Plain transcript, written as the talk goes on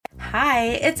Hi,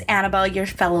 it's Annabelle, your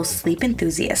fellow sleep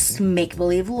enthusiast,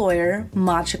 make-believe lawyer,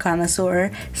 matcha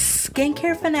connoisseur,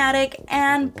 skincare fanatic,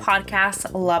 and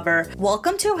podcast lover.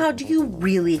 Welcome to How Do You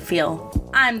Really Feel?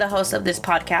 I'm the host of this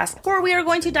podcast, where we are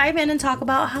going to dive in and talk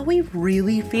about how we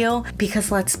really feel,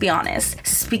 because let's be honest,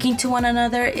 speaking to one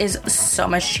another is so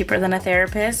much cheaper than a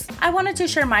therapist. I wanted to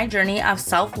share my journey of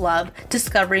self-love,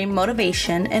 discovery,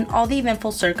 motivation, and all the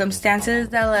eventful circumstances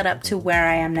that led up to where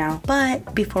I am now.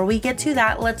 But before we get to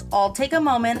that, let's all take a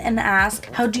moment and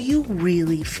ask, how do you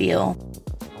really feel?